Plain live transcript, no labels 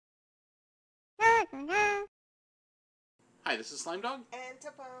Hi, this is Slimedog. And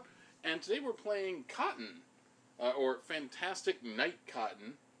Topo. And today we're playing Cotton, or Fantastic Night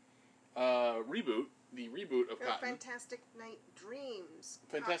Cotton, Reboot, the reboot of Cotton. Fantastic Night Dreams.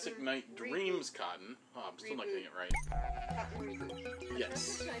 Fantastic Cotton Night Dreams Cotton. Oh, I'm still not getting it right. Cotton Reboot.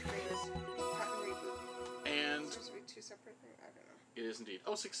 Yes. My favorite is Cotton Reboot. And It's supposed to be two separate things? I don't know. it is indeed.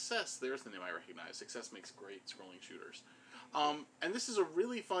 Oh, Success. There's the name I recognize. Success makes great scrolling shooters. And this is a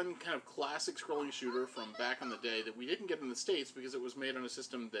really fun kind of classic scrolling shooter from back in the day that we didn't get in the States because it was made on a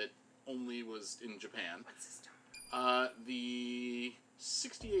system that only was in Japan. What system? The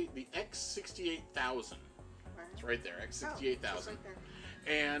X68000. It's right there, X68000. Oh, it's right there.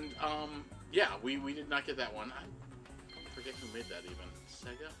 And yeah, we did not get that one. I forget who made that even.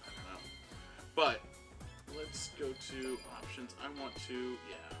 Sega? I don't know. But let's go to options. I want to,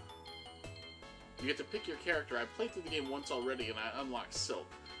 yeah. You get to pick your character. I played through the game once already and I unlocked Silk.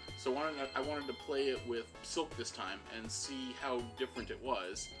 So I wanted to play it with Silk this time and see how different it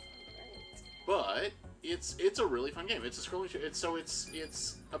was. But it's a really fun game. It's a scrolling shooter. It's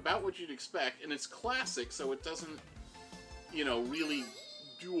about what you'd expect, and it's classic, so it doesn't, you know, really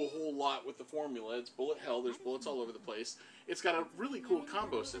do a whole lot with the formula. It's bullet hell. There's bullets all over the place. It's got a really cool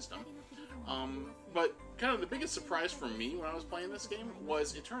combo system. But kind of the biggest surprise for me when I was playing this game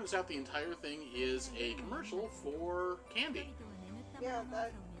was it turns out the entire thing is a commercial for candy. Yeah,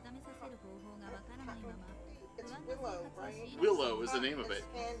 it's Willow, right? Willow is the name of it.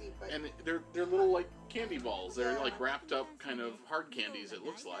 Candy, but And they're little like candy balls. They're like wrapped up kind of hard candies, it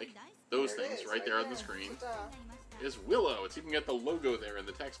looks like. Those there it things is, right there on the screen Ta-da. is Willow. It's even got the logo there in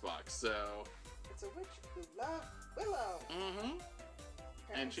the text box. So It's a witch who loves Willow. mm-hmm.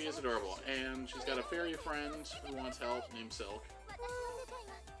 And she is adorable. And she's got a fairy friend who wants help named Silk.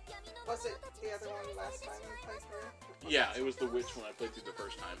 Was it the other one last time you played through? Yeah, it was the witch when I played through the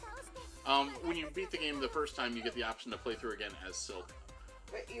first time. When you beat the game the first time, you get the option to play through again as Silk.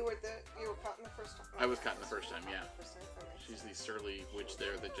 But you were caught in the first time? I was caught in the first time, yeah. Okay. She's the surly witch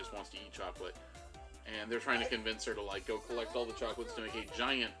there that just wants to eat chocolate. And they're trying to convince her to, like, go collect all the chocolates to make a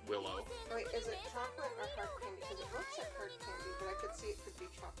giant Willow. Wait, is it chocolate or hard candy? Because it looks like hard candy, but I could see it could be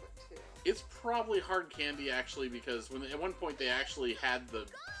chocolate too. It's probably hard candy, actually, because at one point they actually had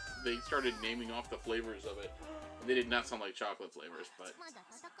they started naming off the flavors of it. They did not sound like chocolate flavors, but I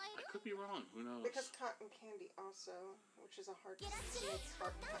could be wrong. Who knows? Because cotton candy also, which is a hard candy, it's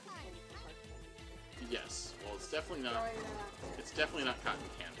hard cotton candy from hard candy. Yes. Well, it's definitely not. It's definitely not cotton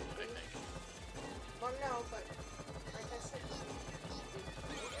candy, I think. Well, no, but like I said,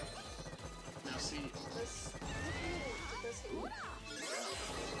 Now see.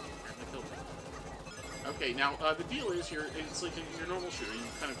 Okay, now the deal is it's like your normal shooter. You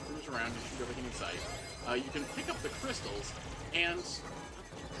kind of cruise around, you shoot everything in sight. You can pick up the crystals, and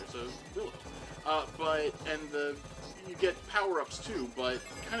there's a Willow. You get power-ups too. But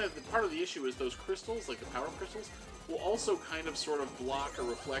kind of part of the issue is those crystals, like the power-up crystals, will also kind of sort of block or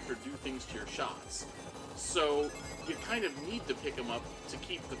reflect or do things to your shots. So you kind of need to pick them up to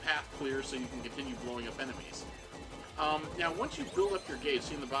keep the path clear so you can continue blowing up enemies. Now, once you build up your gauge,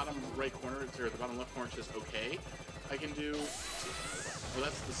 see in the bottom right corner, or the bottom left corner, it says OK. I can do... Oh,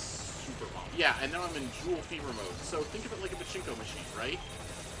 that's the super bomb. Yeah, and now I'm in Jewel Fever mode. So think of it like a pachinko machine, right?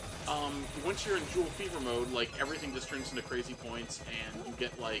 Once you're in Jewel Fever mode, like, everything just turns into crazy points, and you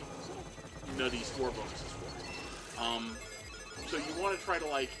get, like, nutty score bonuses for it. So you want to try to,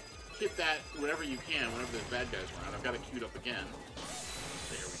 like, hit that whenever you can, whenever there's bad guys around. I've got it queued up again.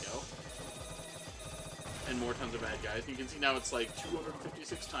 There we go. And more tons of bad guys. You can see now it's like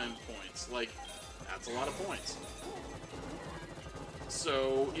 256 times points. Like, that's a lot of points.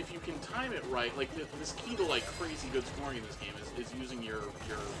 So, if you can time it right, like, this key to, like, crazy good scoring in this game is using your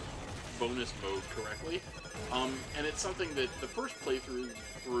bonus mode correctly. And it's something that the first playthrough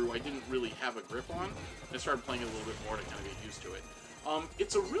I didn't really have a grip on. I started playing it a little bit more to kind of get used to it.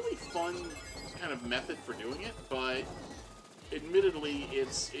 It's a really fun kind of method for doing it, but admittedly,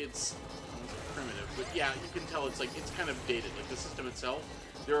 it's primitive. But yeah, you can tell it's kind of dated. Like the system itself,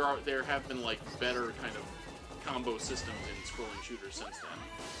 there have been like better kind of combo systems in scrolling shooters since then.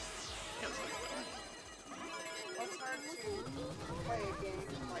 Yeah, it's like that. What's hard to play a game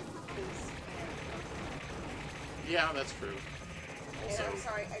like this? Yeah, that's true. Also, I'm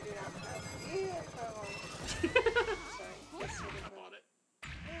sorry, I do not have. Yeah, sorry. I bought it.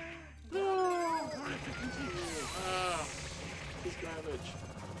 No! I have to continue. Ah, this garbage.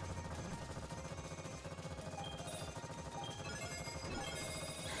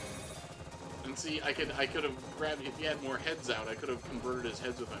 And see, I could have grabbed, if he had more heads out, I could have converted his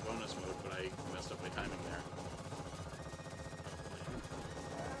heads with my bonus mode, but I messed up my timing there.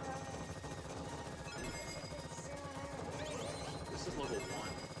 level 1.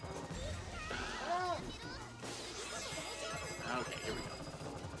 Okay, here we go.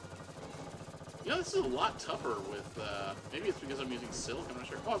 You know, this is a lot tougher with, maybe it's because I'm using Silk, I'm not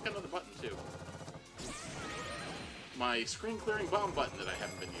sure. Oh, I've got another button, too. My screen-clearing bomb button that I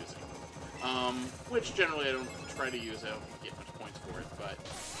haven't been using. Which generally I don't try to use, I don't get much points for it, but...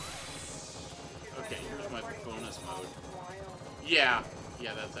 Okay, here's my bonus mode. Yeah,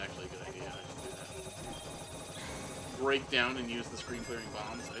 that's actually a good idea, I should do that. Break down and use the screen-clearing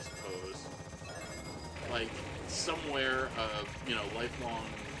bombs, I suppose. Like, somewhere, you know, lifelong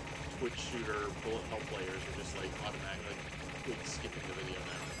Twitch shooter bullet hell players are just, like, automatically skipping the video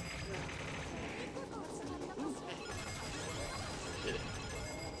now. Ooh, hey. Did it.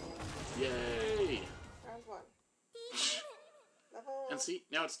 Yay! Round 1. And see,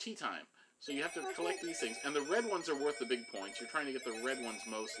 now it's tea time. So you have to collect these things. And the red ones are worth the big points. You're trying to get the red ones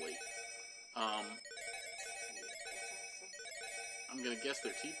mostly. I'm gonna guess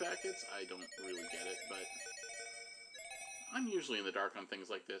they're tea packets. I don't really get it, but... I'm usually in the dark on things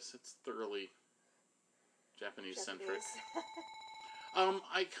like this. It's thoroughly Japanese-centric. I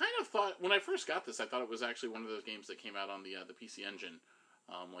kind of thought... When I first got this, I thought it was actually one of those games that came out on the PC Engine.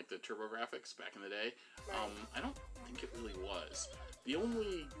 Like the TurboGrafx back in the day. I don't think it really was. The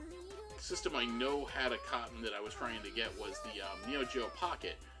only system I know had a cotton that I was trying to get was the Neo Geo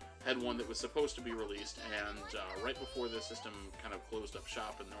Pocket. Had one that was supposed to be released, and right before the system kind of closed up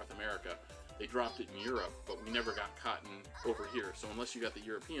shop in North America, they dropped it in Europe, but we never got cotton over here. So unless you got the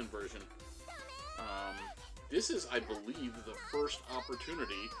European version, this is, I believe, the first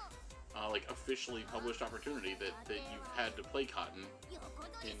opportunity, like officially published opportunity that you've had to play cotton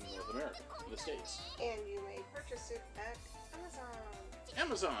in North America, in the States. And you may purchase it at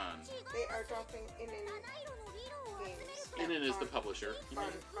Amazon! They are dropping Inin games. Inin is the publisher.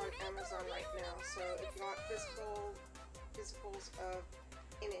 On Amazon right now, so if you want physicals of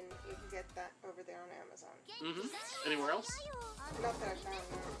Inin, you can get that over there on Amazon. Anywhere else? Not that I found,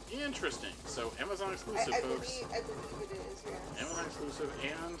 no. Interesting. So, Amazon exclusive, folks. I believe it is, yes. Amazon exclusive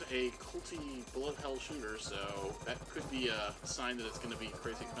and a culty bullet hell shooter, so that could be a sign that it's going to be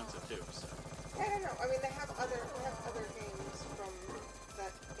crazy expensive, too. So. I don't know. I mean, they have other games from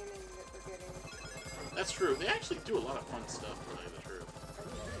that Inin that we're getting. That's true. They actually do a lot of fun stuff, to tell you the truth.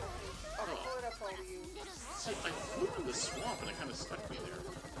 I'll pull it up for you. See, I flew in the swamp and it kind of stuck me there.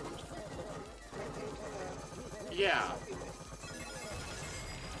 Yeah.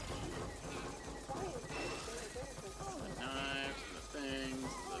 The knives and the things,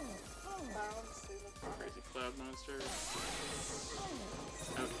 the crazy cloud monsters.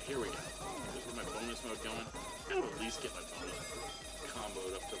 Okay, here we go. Here's where my bonus mode going. I'm gonna at least get my bonus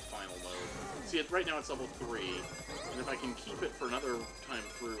comboed up to final mode. See, right now it's level 3, and if I can keep it for another time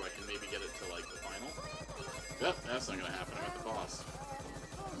through, I can maybe get it to, like, the final. Yep, that's not gonna happen. I'm at the boss.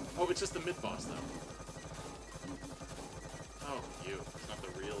 Oh, it's just the mid-boss, though. Oh, it's not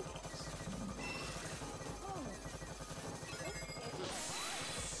the real boss.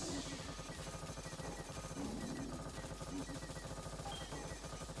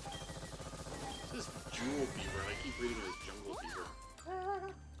 This is Jewel Fever, and I keep reading it as Jungle Fever.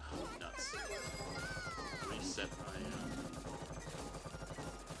 Oh, nuts. Reset my,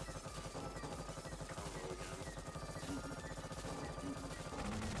 combo again.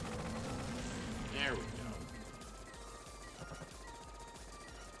 There we go.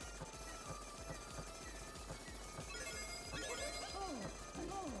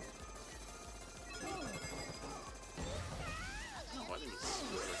 Oh, I didn't see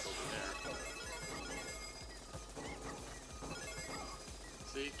what's over there.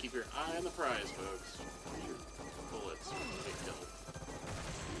 See, keep your eye on the prize, folks. Your bullets get killed.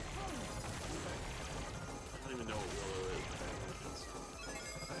 I don't even know what Willow is.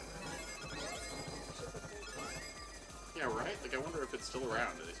 Yeah, right? Like, I wonder if it's still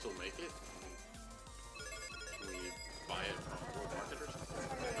around. Do they still make it? Can we buy it from World Market or something?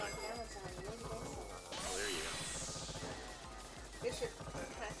 Oh, there you go. They should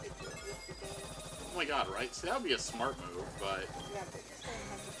package it with the game. Oh my god, right? See, that would be a smart move, but... Yeah, they just don't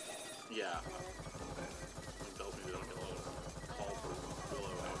have it. Yeah. It tells me they don't get a lot of call for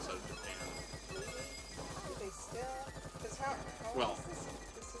Willow outside of Japan. Do they still? Because how Well, is this?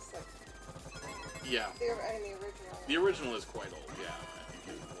 This is like... Yeah. The original. The original is quite old, yeah. I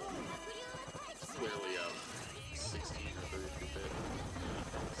think it's clearly 16 or 32-bit.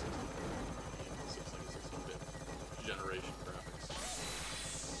 Probably 16-bit generation graphics.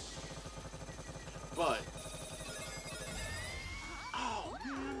 But... Oh,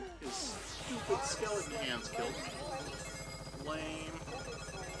 man! His stupid skeleton hands killed me. Lame.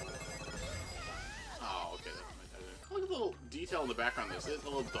 Oh, okay. Look at the little detail detail in the background. There's a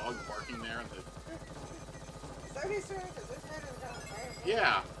little dog barking there. And the... So he's doing because his head is down.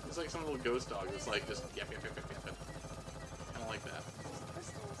 Yeah, it's like some little ghost dog. It's like just yap yap yap yap yap. Kind of like that.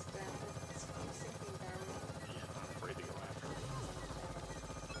 There's crystals down. It's sinking down. Yeah, I'm afraid to go after it.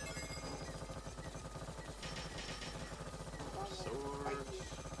 Sword.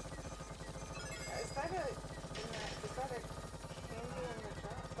 Is that a candy in the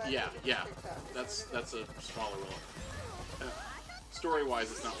drop? Yeah, yeah. That's a smaller willow. Story-wise,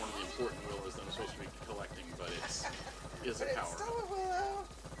 it's not one of the important willows that I'm supposed to be collecting, but it's a but power. It's still a willow,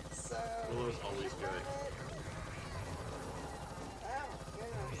 so Willow's always good. Oh,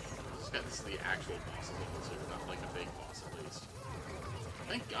 goodness. This is the actual boss of level, so you're not like a big boss at least.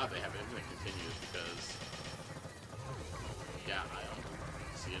 Thank God they have infinite continues because, yeah, I don't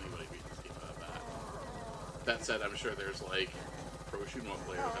see anybody beating this game without that. That said, I'm sure there's like pro shoot 'em up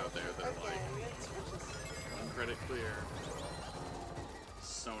players out there that are like one credit clear.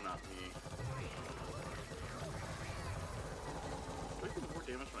 So not me. Do I do more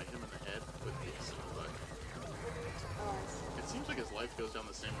damage when I hit him in the head with the Slimedog? It seems like his life goes down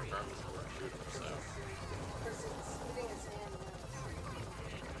the same regardless of where I shoot him, so. Because it's hitting his hand now.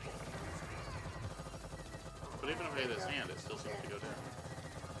 But even if I hit his hand, it still seems to go down.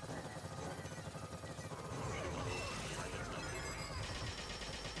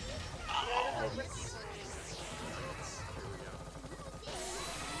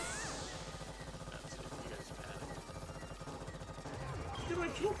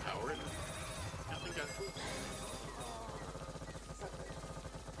 Dual power and nothing got cool.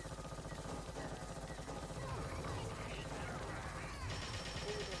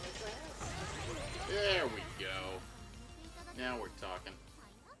 There we go. Now we're talking.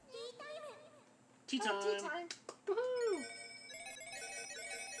 Tea time! Oh, tea time! Woohoo!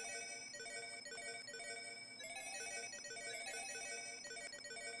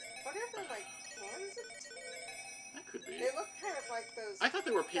 What are they, like cans of tea? That could be. They look kind of like those... I thought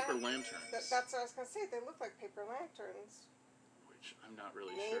they were paper lanterns. That's what I was going to say. They look like paper lanterns. Which I'm not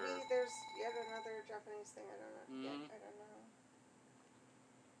really Maybe sure. Maybe there's yet another Japanese thing. I don't know. Mm. I don't know.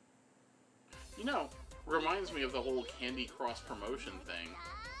 You know, reminds me of the whole Candy Cross promotion thing.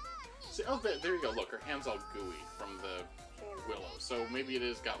 See, oh, there you go. Look, her hand's all gooey from the willow. So maybe it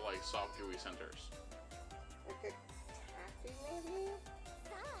is got like soft gooey centers. Like a taffy, maybe?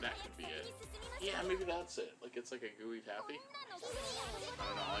 That could be it. Yeah, maybe that's it. Like it's like a gooey taffy. I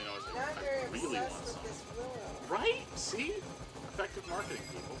don't know. All I know is I really want some. Right? See? Effective marketing,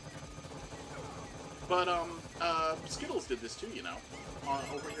 people. But Skittles did this too, you know.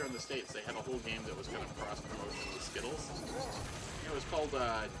 Over here in the States, they had a whole game that was kind of cross promotion with Skittles. It was called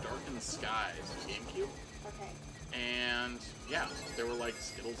Darkened Skies on GameCube. Okay. And yeah, there were like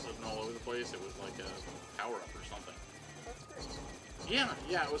Skittles sitting all over the place. It was like a power-up or something. That's great.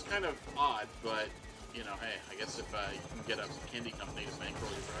 Yeah, it was kind of odd, but, you know, hey, I guess if you can get a candy company to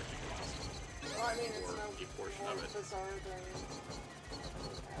bankroll your production costs, well, I mean, it's or no a portion more of it. bizarre than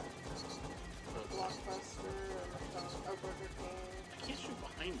Blockbuster or McDonald's or Burger King. I can't shoot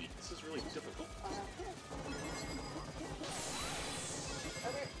behind me. This is really difficult.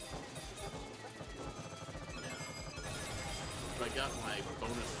 Okay. Yeah. But I got my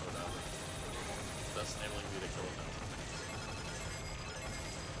bonus mode up, thus enabling me to kill it.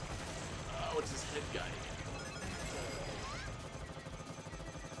 Oh, it's his head guy again.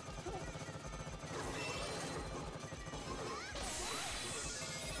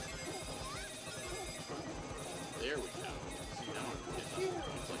 There we go. See, now I'm getting up.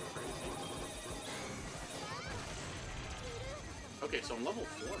 It's like crazy. Okay, so I'm level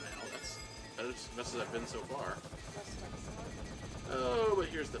 4 now. That's as best as I've been so far. Oh, but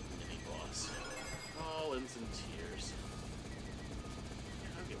here's the mini boss. All ends in tears.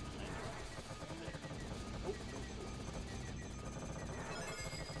 I'll get behind him. There. Oh.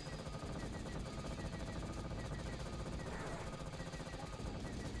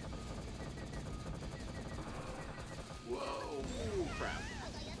 Whoa! Ooh, crap.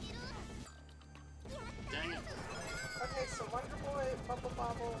 Dang it. Okay, so Wonder Boy, Bubble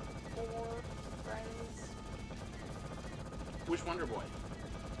Bobble, 4 friends. Which Wonder Boy?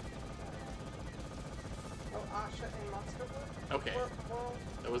 Oh, Asha and Monster Boy? Okay. World.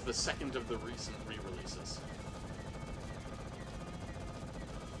 That was the second of the recent re-releases.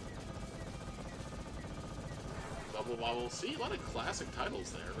 Bubble Bobble. See, a lot of classic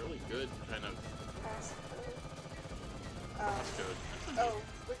titles there. Really good kind of Passcode. passcode. Oh,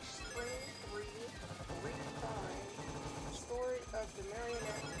 Witch Spring 3, Refine, Story of the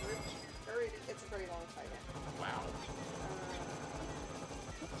Marionette Rich. It's a very long title. Wow.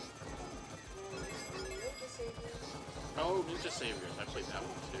 Ninja Savior. Oh, Oh, Ninja Saviors. I played that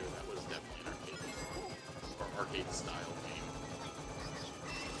one too. That was definitely an arcade or arcade style game.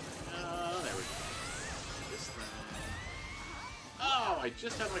 There we go. This thing. Oh, I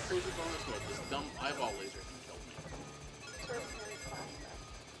just had my crazy bonus mode. This dumb eyeball laser thing killed me.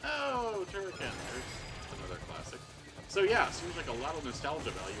 Oh, Turrican. There's another classic. So yeah, seems like a lot of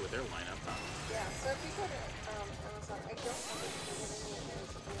nostalgia value with their lineup. Huh? Yeah, so if you go to Amazon, I don't know if you get any of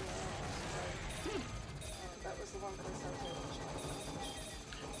those in that was the one place I was able to check.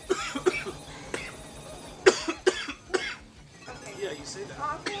 Okay. Yeah, you say that.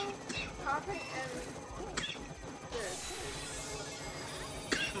 Hopping and this.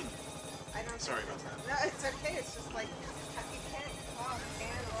 I don't Sorry about that. No, it's okay. It's just like you can't hop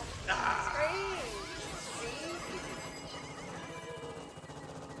and roll. Ah. Strange. See?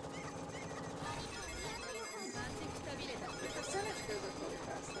 The percentage goes up really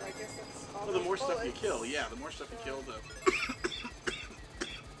fast, so I guess that's all. Well, the more stuff you kill, yeah, the more stuff you kill, the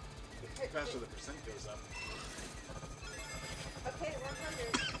faster the percent goes up. Okay,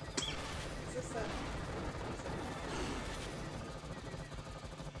 100. Is this a...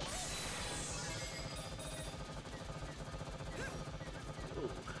 Ooh.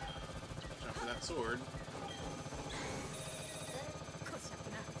 Watch out for that sword.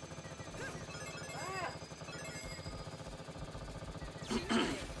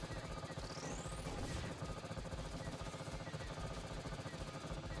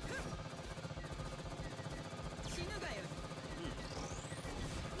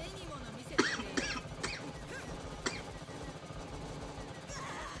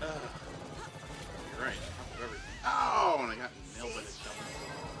 You're right. Top of everything. Oh, and I got nailed by the double.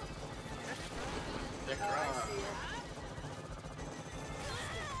 I see it.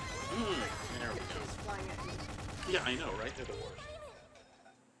 There we go. It's flying at me. Yeah, I know, right? They're the worst.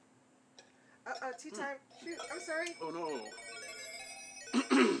 Tea time. Shoot, I'm sorry. Oh no.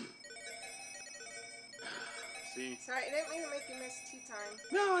 See? Sorry, I didn't mean to make you miss tea time.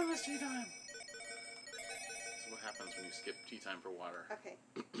 No, I missed tea time. This is what happens when you skip tea time for water. Okay.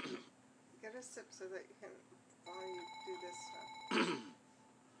 Get a sip so that you can, while you do this stuff.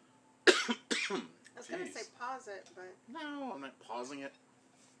 I was going to say pause it, but... No, I'm not pausing it.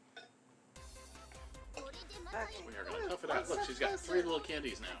 Okay. We are going to tough it out. Look, she's got 3 little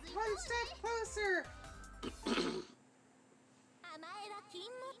candies now. One step closer!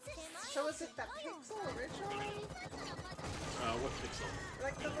 So is it that pixel originally? What pixel?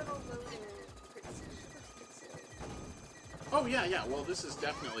 Like the little loading pixel. Oh, yeah, yeah. Well, this is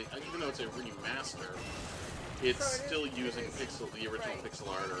definitely, even though it's a remaster, it's still using the original pixel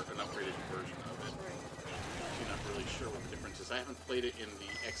art or an upgraded version of it. I'm not really sure what the difference is. I haven't played it in the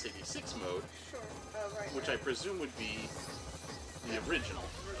x86 mode, which I presume would be the original.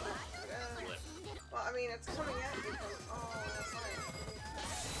 Well, I mean, it's coming at you from all sides.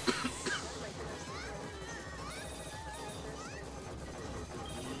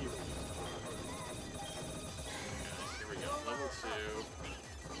 Here we go, level 2.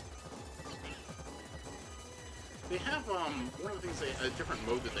 They have, one of the things, a different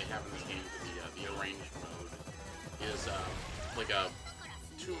mode that they have in this game, the arranged mode, is, like a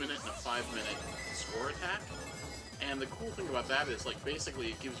 2-minute and a 5-minute score attack. And the cool thing about that is, like, basically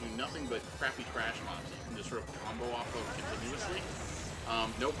it gives you nothing but crappy crash mobs that you can just sort of combo off of continuously.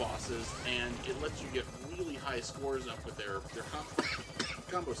 No bosses, and it lets you get really high scores up with their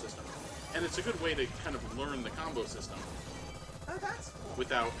combo system. And it's a good way to kind of learn the combo system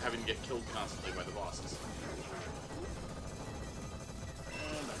without having to get killed constantly by the bosses.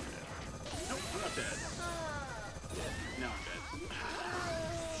 And I'm dead. Nope, I'm not dead. Now I'm dead.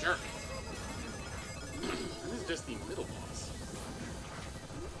 Sure. This is just the middle boss.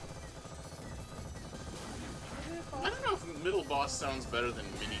 I don't know if middle boss sounds better than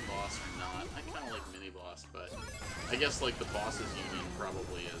mini boss or not. I kind of like mini boss, but I guess like the boss's union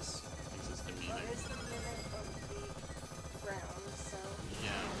probably is demeaning. Well, it's the minute of the round, so...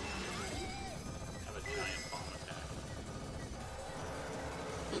 Yeah. Have a giant bomb attack.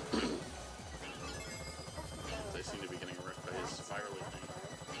 I seem to be getting wrecked by his spirally thing.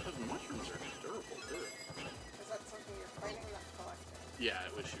 Those mushrooms are durable, too. Is that something you're fighting, not collecting? Yeah,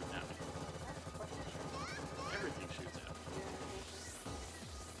 it was shooting at me. Everything shoots at me.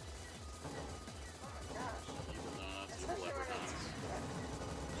 Oh my gosh. Evil donuts, evil Especially when leprechauns. it's...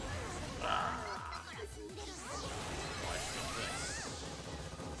 Ah! Why do this?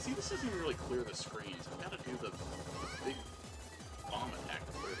 See, this doesn't even really clear the screens. I've got to do the big bomb attack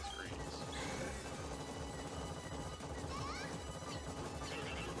to clear the screens.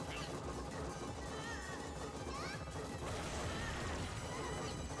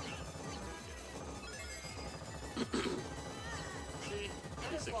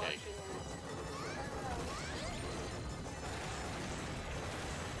 a cake.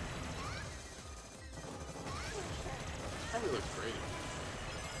 Probably looks great.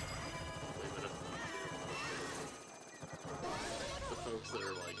 Leave it up the folks that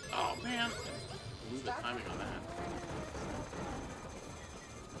are like, oh man, lose the timing on that.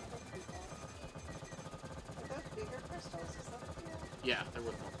 Are those bigger crystals? Is that what they are? Yeah, they're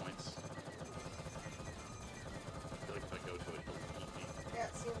worth more points. I feel like if I go to it, he'll eat me. Yeah,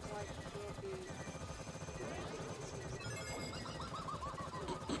 it seems like he can't be.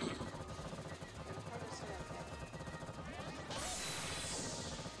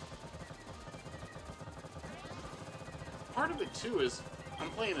 Part of it too is I'm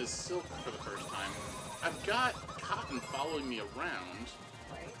playing as Silk for the first time. I've got Cotton following me around,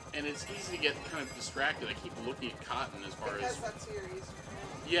 Right? and it's easy to get kind of distracted. I keep looking at Cotton as far Because as that's who you're used to.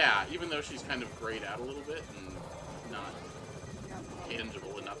 yeah, even though she's kind of grayed out a little bit and not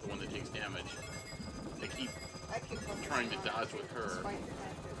tangible and not the one that takes damage. I keep trying to dodge with her. Despite the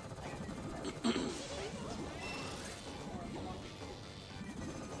fact that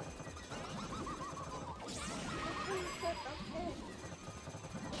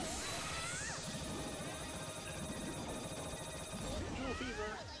Jewel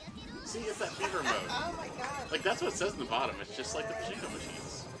fever. See, it's that fever mode. oh my god. Like, that's what it says in the bottom. It's just like the Pachinko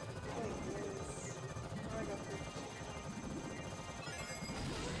machines.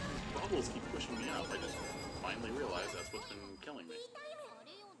 Bubbles keep pushing me up. I just finally realized that's what's been killing me.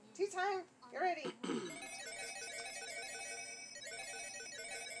 Tea time. Get ready.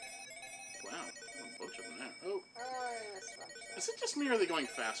 Wow, a bunch of them now. Oh, I missed a bunch. is it just me or are they going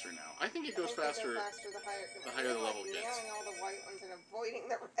faster now? I think it goes faster. The higher the level gets. Nailing all the white ones and avoiding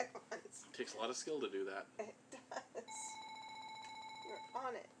the red ones. It takes a lot of skill to do that. It does. You're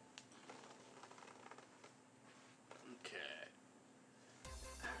on it. Okay.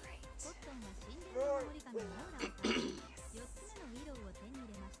 Alright.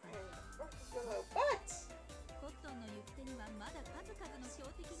 Yellow butt!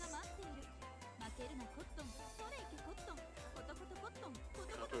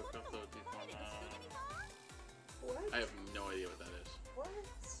 What? I have no idea what that is. What?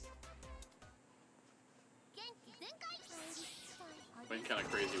 Went kind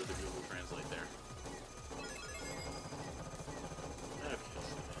of crazy with the Google Translate there. Okay.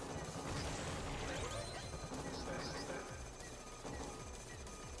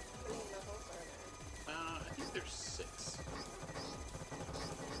 How many levels are there? I think there's 6.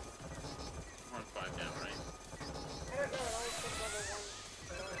 We're on 5 now, right? I don't know, it always says level 1.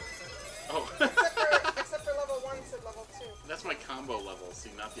 Oh. Except for level 1 said level 2. That's my combo level,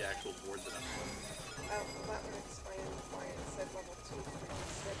 see, not the actual board that I'm on. Oh, well, that would explain why it said level 2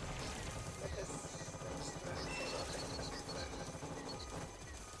 instead. Because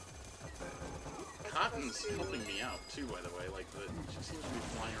Cotton's helping me out, too, by the way. Like, she seems to be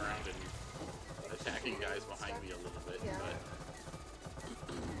flying around and attacking guys behind me a little bit, yeah. but...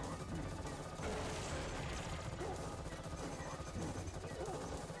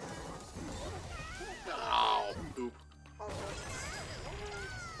 Oh, poop.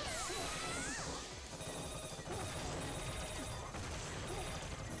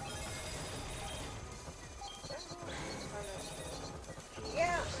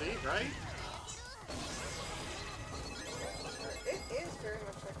 Yeah. See, right? It is very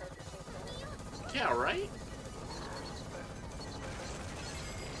much like our Pachinko. Yeah, right?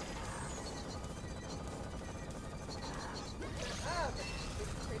 Ah, the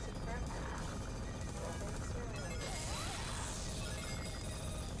crazy crap.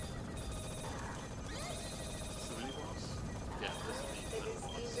 So many boss? Yeah, this is It is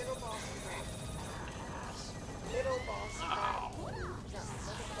the middle boss crap. the... Middle boss crap. Ow.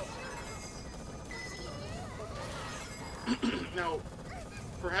 Now,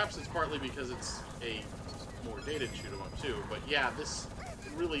 perhaps it's partly because it's a more dated shoot 'em up too, but yeah, this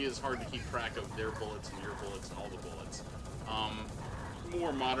really is hard to keep track of their bullets and your bullets and all the bullets.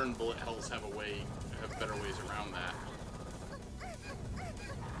 More modern bullet hells have better ways around that.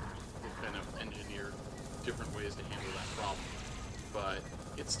 They've kind of engineered different ways to handle that problem, but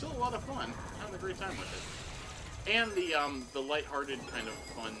it's still a lot of fun. I'm having a great time with it, and the lighthearted kind of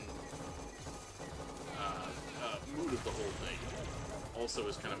fun mood of the whole thing also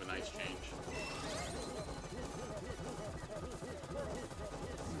is kind of a nice change.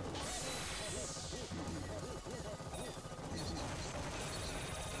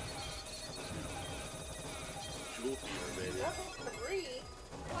 Jewel fever, baby. Level 3?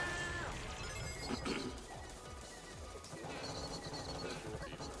 Wow! Jewel fever.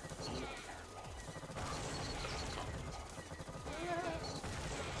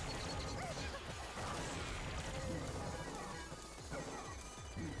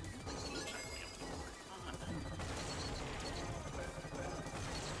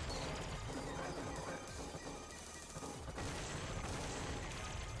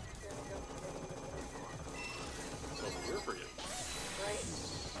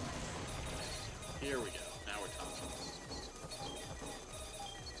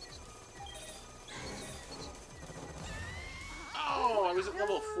 was at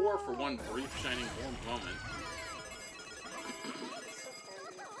level 4 for one brief shining moment.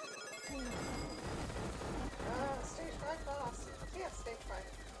 Stage 5 boss. Yeah, stage 5.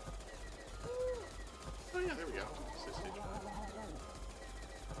 Oh yeah, there we go. So stage 5.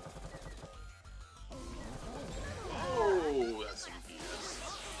 Oh, that's some BS.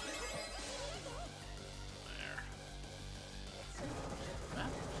 There. That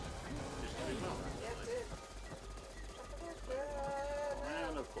did pretty well. Yeah, it did.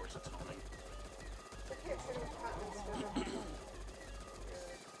 And of course it's homing.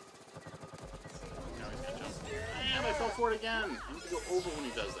 Now he's gonna jump. And I fell for it again! I need to go over when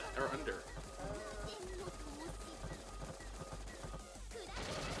he does that. Or under.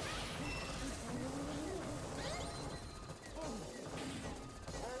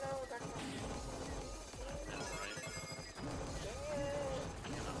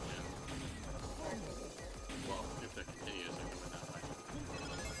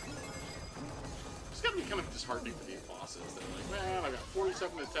 Kind of disheartening for these bosses. They're like, man, I've got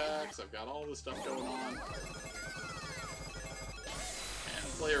 47 attacks, I've got all this stuff going on. And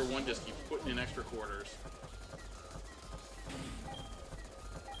player 1 just keeps putting in extra quarters.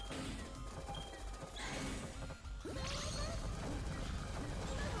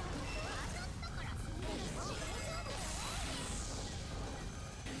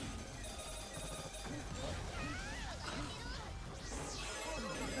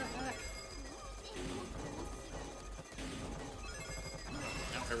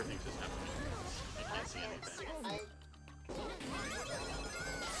 Everything's just happening. I can't see anything. There we go.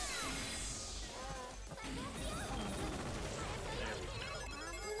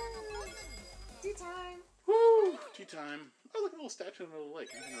 Tea time! Woo! Tea time. Oh, look at the little statue in the middle of the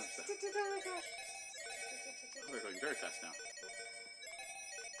lake. I didn't notice that. Oh my gosh. Oh, they're going very fast now.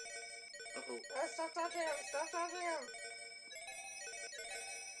 Uh-oh. Stop touching him! Stop touching him!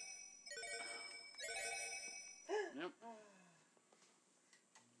 Yep.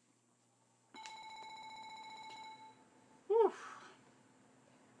 Whew.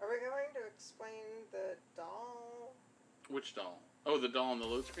 Are we going to explain the doll? Which doll? Oh, the doll on the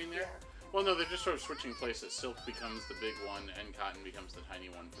load screen there? Yeah. Well, no, they're just sort of switching places. Silk becomes the big one, and Cotton becomes the tiny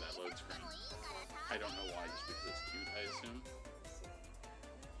one for that load screen. I don't know why, just because it's cute, I assume.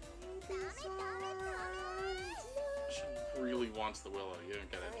 She really wants the Willow. You don't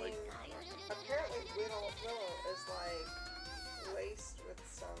get it, like... Apparently Willow is, like, laced with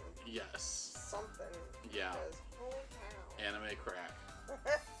some... Yes. Something. Yeah. Because, holy cow. Anime crack.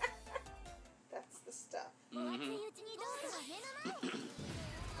 That's the stuff. Mm-hmm.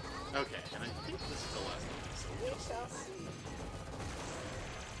 Okay, and I think this is the last one, so We shall see.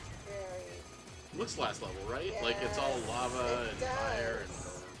 Very... Looks last level, right? Yes, like, it's all lava and does. fire and...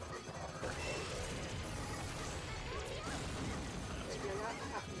 If you're not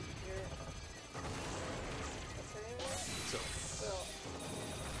happy, you're... What's her name again? So...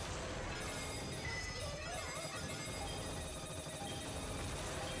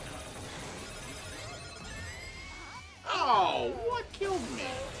 Oh, what killed me?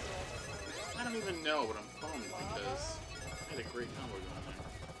 I don't even know, but I'm bummed because I had a great combo going there.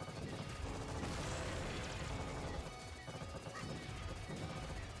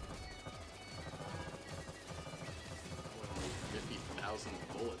 Well, 50,000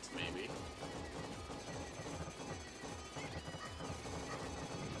 bullets, maybe.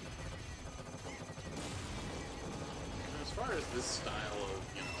 And as far as this style of,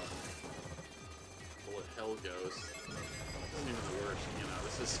 you know, bullet hell goes, this isn't even the worst, you know,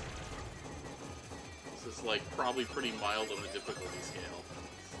 this is like probably pretty mild on the difficulty scale,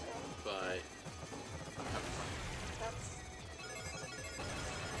 but I'm having fun.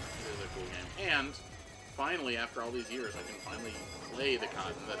 It is a cool game. And finally, after all these years, I can finally play the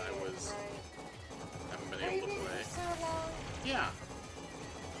Cotton that I haven't been able to play. Yeah.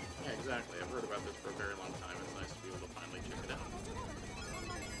 Yeah, exactly. I've heard about this for a very long time. It's nice to be able to finally check it out.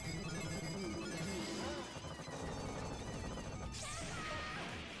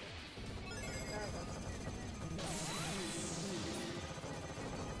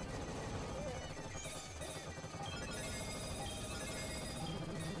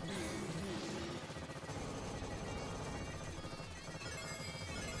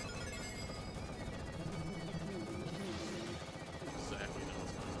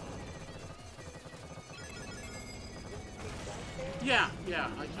 Yeah,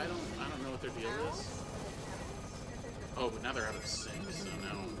 I don't know what their deal is. Oh, but now they're out of sync, so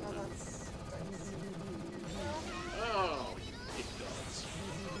now... Oh, you big dogs.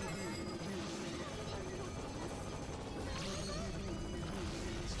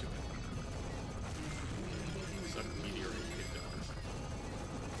 Let's do it. Suck meteorite, big dogs.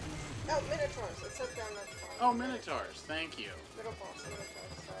 Oh, Minotaurs. It said down at the bottom. Oh, Minotaurs. Thank you. Middle boss,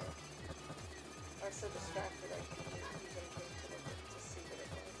 Minotaurs. Sorry. I was so distracted I couldn't even think to see what it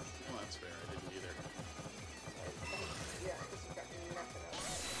was. Well, that's fair. I didn't either. Yeah, because you got nothing else.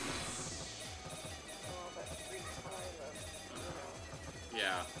 Oh, that free time of,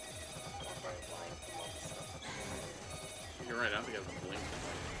 Yeah. walking blind from all the stuff. You're right. I don't think I've blinked in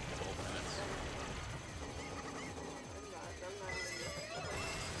like 12 minutes. I'm not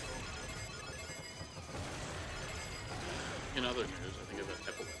In other news, I think I've got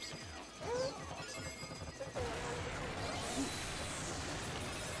epilepsy now. That's awesome.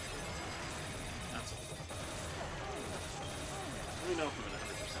 That's awesome. Let me know if I'm at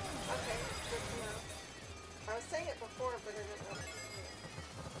 100%. Okay, good to know. I was saying it before, but I didn't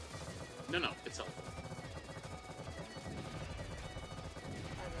know. No, it's helpful.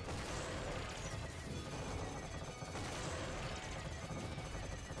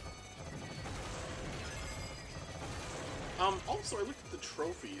 Also, I looked at the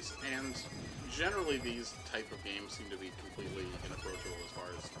trophies, and generally these type of games seem to be completely inapproachable as far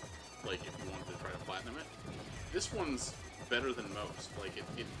as, like, if you wanted to try to platinum it. This one's better than most. Like,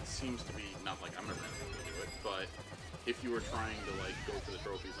 it seems to be, not like I'm never going to be able to do it, but if you were trying to, like, go for the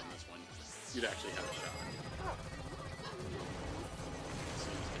trophies on this one, you'd actually have a shot. It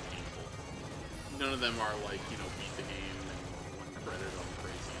seems painful. None of them are, like, you know, beat the game and 1 credit on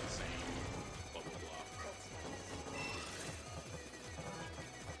crazy insane, blah, blah, blah.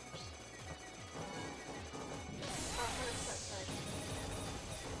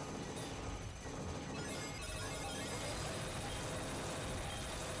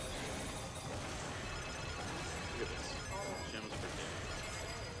 Look at this. Gems per day.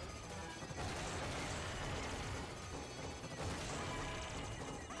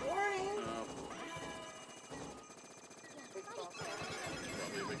 Warning! Oh, boy. Big boss.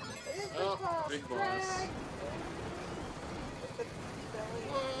 Probably a big It is Oh, big boss. Drag. With the belly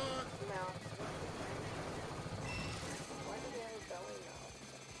What? mouth. Why do they have a belly mouth?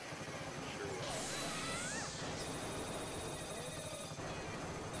 Sure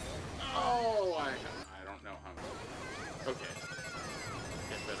Oh, I don't know how many. Okay.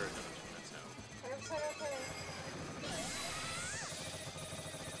 Get better at dodging, that's how. I'm so okay.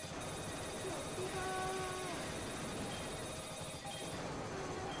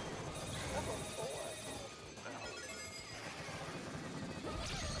 Level 4. Wow.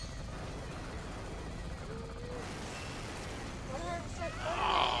 100%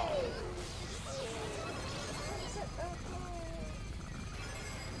 Oh! 100%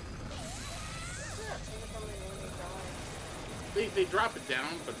 okay. They drop it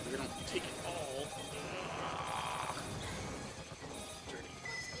down, but they don't take it all. Ah. Dirty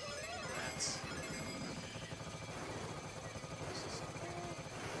rats.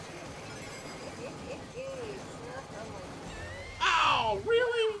 Ow!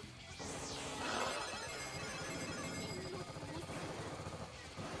 Really?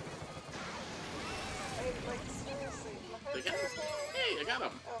 They got this. Hey, I got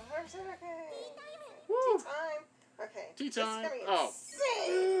him. Oh, hers are okay. Woo! Tea time. Okay. Tea This is time. gonna be Oh.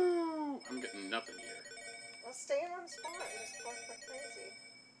 insane. Ooh, I'm getting nothing here. Well, stay in one spot and just plug like crazy.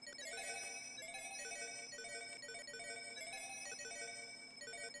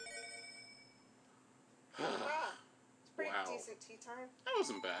 Ah, it's pretty Wow. decent tea time. That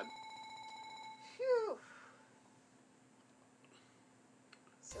wasn't bad. Phew.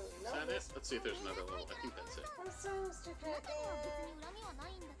 So Is that it? Let's see if there's another level. I think that's it. I'm so stupid.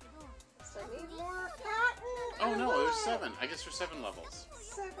 So I need more cotton. Oh no, there's What? 7. I guess there's 7 levels.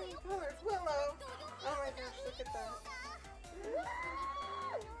 7 colors. Willow. Oh my gosh, look at that.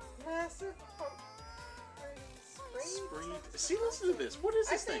 Massive pumpkin Spring. See, listen to this. What is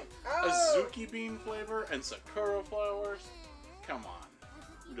this thing? Oh. Azuki bean flavor and sakura flowers? Come on.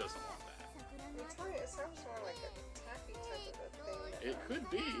 Who doesn't want that? I'm telling you, it sounds more like a taffy type of a thing. It could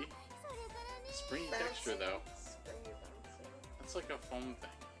be. Springy texture, though. Springy bouncy. That's like a foam thing.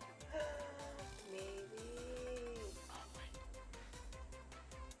 Maybe. Oh, wait.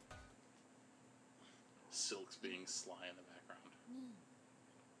 Silk's being sly in the background.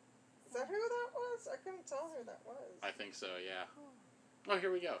 Is that who that was? I couldn't tell who that was. I think so, yeah. Oh,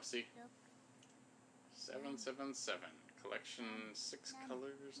 here we go. See? 777. Collection 6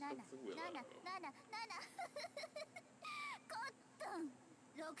 colors of the willow.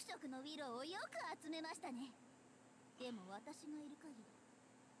 6色のウィローをよく集めましたね。でも私がいる限り、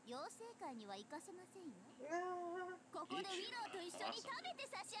妖精界には行かせませんよ。No. ここでウィローと一緒に食べて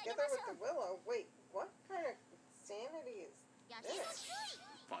差し上げ Together まし with ょ the willow. Wait, what kind of sanity is う。やってらっ this? しゃい。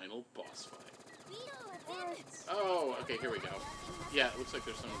 Final boss fight. Oh, okay, here we go. Yeah, it looks like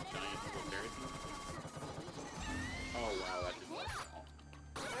there's some giant evil fairy thing. Oh, wow, that didn't work at all.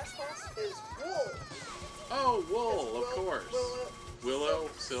 Last boss is wool. Oh, wool, of It's course. Willow,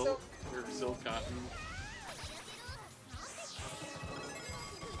 silk, or yeah. silk cotton.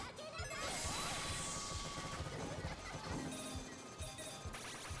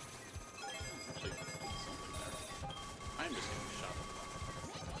 Actually, something there. I'm just getting shot.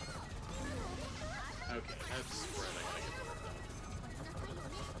 Okay, that's where I gotta get rid of them.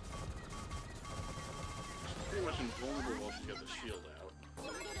 She's pretty much invulnerable while she's got the shield out.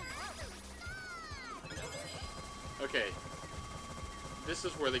 Okay. This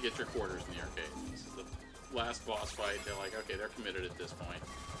is where they get your quarters in the arcade. This is the last boss fight. They're like, okay, they're committed at this point.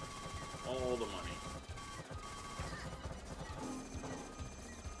 All the money.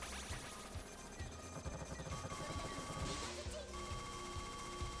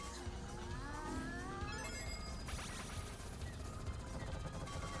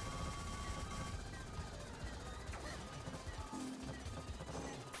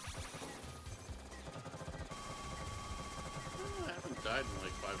 I haven't died in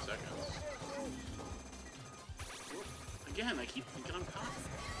like 5 seconds. Again, I keep thinking I'm Cotton.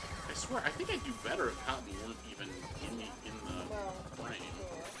 I swear, I think I'd do better if Cotton weren't even in the frame.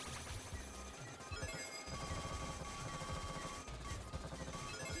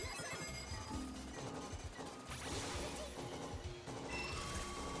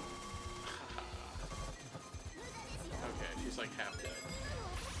 Okay, she's like half dead.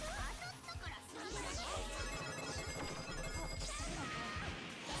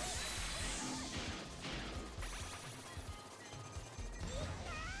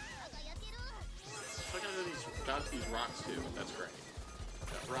 So I gotta dodge these rocks too. That's great.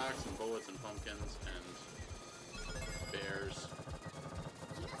 Got rocks and bullets and pumpkins and bears.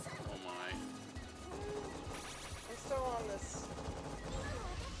 Oh my. I'm still on this.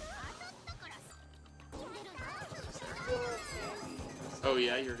 Oh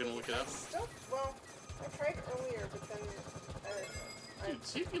yeah, you're gonna look it up? Still, well, I tried earlier, but then Dude,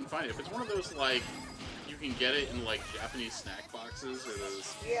 see if you can find it. If it's one of those, like, you can get it in, like, Japanese snack boxes or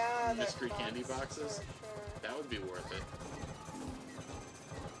those mystery candy boxes, sure. that would be worth it.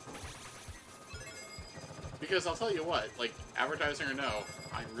 Because I'll tell you what, like, advertising or no,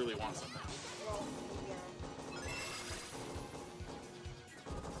 I really want some now. Well, yeah.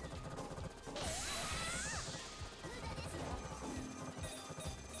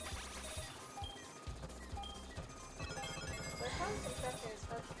 I found some Japanese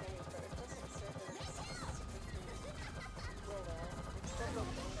heart candy, but it doesn't say that it's specifically Willow. It's still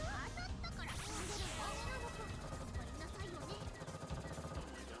looking. Oh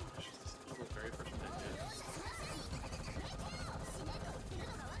my gosh, is this evil fairy person that did?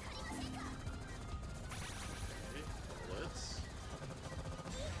 Okay, let's...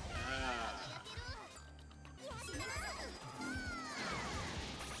 Ah.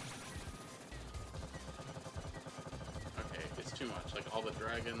 Okay, it's too much. Like, all the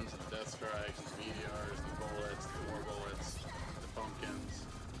dragons, and death strikes, and meteors, and bullets, and more bullets, the pumpkins.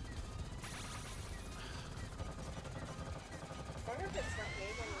 I wonder if it's not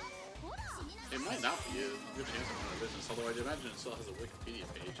made anymore. It might not be a good chance of running a business, although I'd imagine it still has a Wikipedia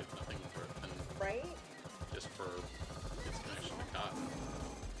page, if nothing more than Right? just for its connection to Cotton.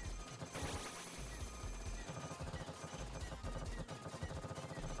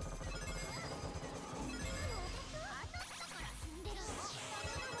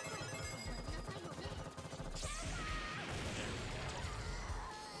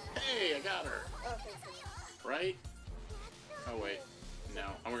 Hey, I got her! Oh, thank you. Right? Oh, wait. No.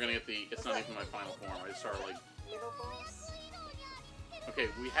 And we're gonna get the... It's not even my final form. I just started, like... Middle boss? Okay,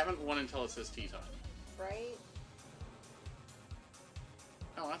 we haven't won until it says tea time. Right?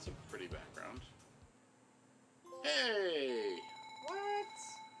 Oh, that's a pretty background. Hey! What?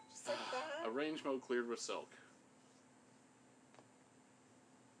 Just like that? Arrange mode cleared with silk.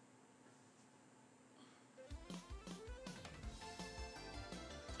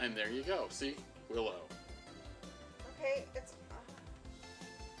 And there you go. See? Willow. Okay, it's...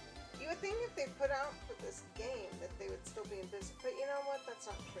 you would think if they put out for this game that they would still be in business, but you know what? That's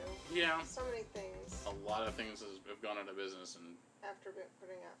not true. Yeah. So many things A lot of things have gone out of business, and after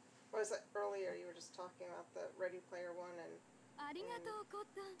putting out. What was it earlier? You were just talking about the Ready Player One and...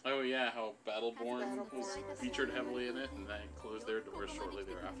 oh yeah, how Battleborn Battleborn was was featured heavily in it, and then closed their doors shortly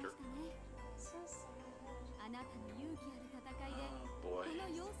thereafter. So sad. Oh boy.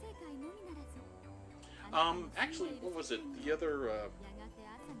 Actually, what was it? The other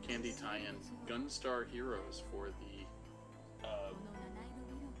candy tie-in, Gunstar Heroes for the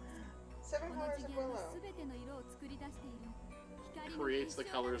 700 colors of Willow? Creates the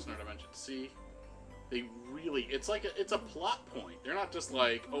colors in our dimension. See, they really, it's a plot point. They're not just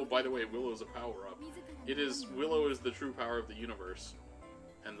like, oh, by the way, Willow's a power-up. It is, Willow is the true power of the universe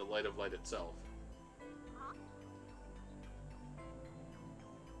and the light of light itself.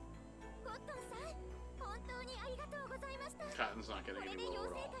 Cotton's not getting any Willow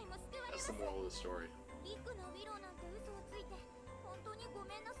at all. That's the moral of the story.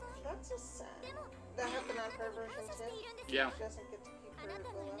 That's just sad. That happened on her version too? Yeah. She doesn't get to keep her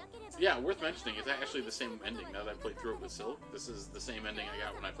Willow. Yeah, worth mentioning, it's actually the same ending now that I played through it with Silk. This is the same ending I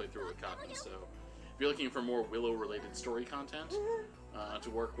got when I played through it with Cotton, so if you're looking for more Willow-related story content to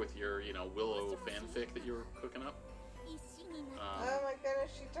work with your, you know, Willow fanfic that you're cooking up. Oh my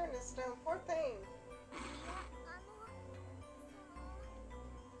goodness, she turned to stone. Poor thing.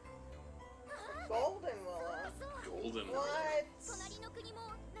 Golden Willow. Golden What?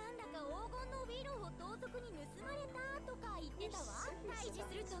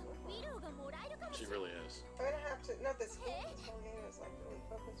 She really is. I'm gonna have to. No, this whole game is like really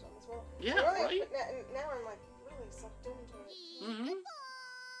focused on this Willow. Yeah, really, right? But now I'm like really sucked into it. Mm-hmm.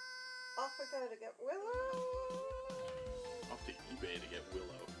 Off we go to get Willow. Off to eBay to get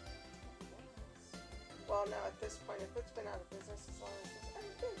Willow. Well, no, at this point, if it's been out of business as long as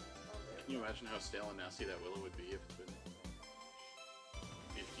it's... Can you imagine how stale and nasty that Willow would be if it's been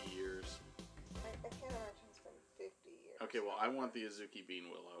 50 years? I can't imagine it's been 50 years. Okay, well, I want the Azuki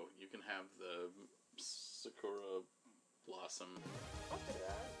Bean Willow. You can have the Sakura Blossom. I'll do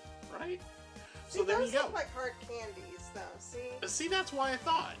that. Right? See, So there you those go. look like hard candies, though. See? See, that's why I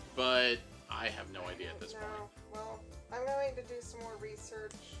thought, but I have no idea at this No. point. Well, I'm going to do some more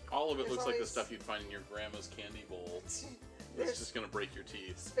research. All of it There's looks like the always- stuff you'd find in your grandma's candy bowl. There's It's just gonna break your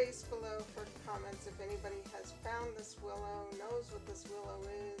teeth. space below for comments if anybody has found this Willow, knows what this Willow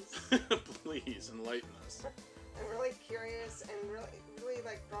is. Please enlighten us. I'm really curious and really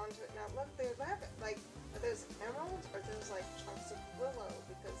like drawn to it. Now look, there's rabbit. Like, are those emeralds or are those like chunks of Willow?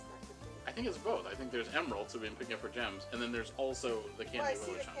 Because that could be. I think it's both. I think there's emeralds that we've been picking up for gems, and then there's also the candy Well, I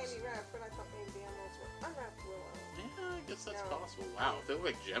see Willow the chunks. candy wrap, but I thought maybe the emeralds were unwrapped Willow. Yeah, I guess that's No. possible. Wow, if they look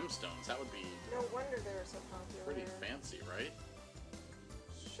like gemstones, that would be No wonder they were so popular. pretty fancy, right?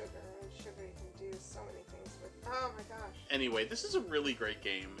 Sugar and sugar, you can do so many things with. Oh my gosh. Anyway, this is a really great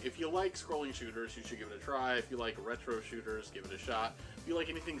game. If you like scrolling shooters, you should give it a try. If you like retro shooters, give it a shot. If you like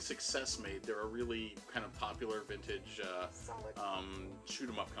anything success made, they're a really kind of popular vintage Solid. shoot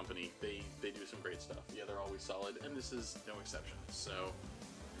 'em up company. They do some great stuff. Yeah, they're always solid, and this is no exception. So,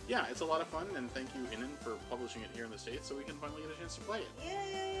 yeah, it's a lot of fun, and thank you, Inan, for publishing it here in the States so we can finally get a chance to play it.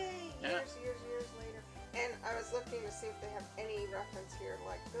 Yay! Yeah. Years later. And I was looking to see if they have any reference here,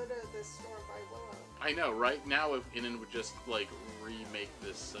 like, go to this store by Willow. I know, right? Now if Inan would just, like, remake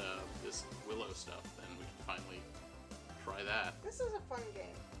this this Willow stuff, then we can finally try that. This is a fun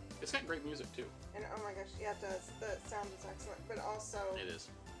game. It's got great music, too. And oh my gosh, yeah, it does. The sound is excellent. But also, It is.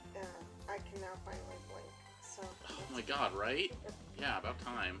 I can now finally blink. So. Oh my god, right? Yeah, about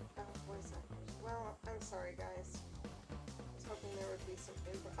time. Oh, voice actors. Well, I'm sorry, guys. I was hoping there would be some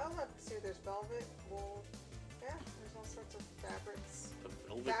input. Oh, look, see, there's velvet, wool. Yeah, there's all sorts of fabrics. The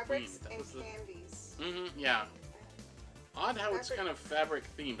Velvet Fabrics Queen. That and was the... candies. Mm-hmm, yeah. Odd how it's Fabric- kind of fabric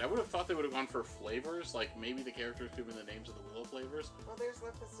themed. I would have thought they would have gone for flavors, like maybe the characters could have been the names of the Willow flavors. Well, there's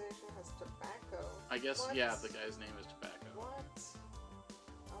Liposition has tobacco. I guess, What? yeah, the guy's name is Tobacco. What?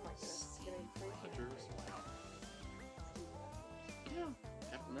 Oh my goodness, it's getting creepy. Rogers? Wow. Yeah,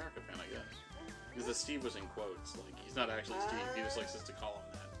 Captain America fan, I guess. Because the Steve was in quotes. Like, he's not actually Steve. He just likes us to call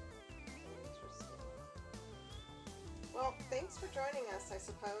him that. Interesting. Well, thanks for joining us, I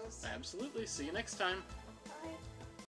suppose. Absolutely. See you next time.